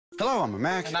Hello, I'm a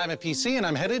Mac. And I'm a PC, and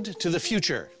I'm headed to the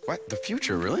future. What? The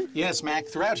future, really? Yes, Mac.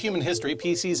 Throughout human history,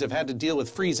 PCs have had to deal with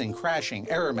freezing, crashing,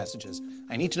 error messages.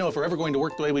 I need to know if we're ever going to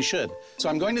work the way we should. So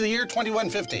I'm going to the year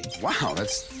 2150. Wow,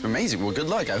 that's amazing. Well, good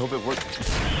luck. I hope it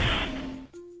works.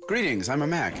 Greetings, I'm a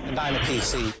Mac. And I'm a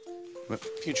PC. What?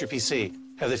 Future PC.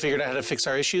 Have they figured out how to fix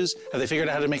our issues? Have they figured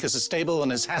out how to make us as stable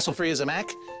and as hassle-free as a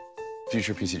Mac?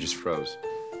 Future PC just froze.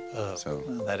 Well,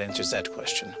 that answers that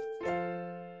question.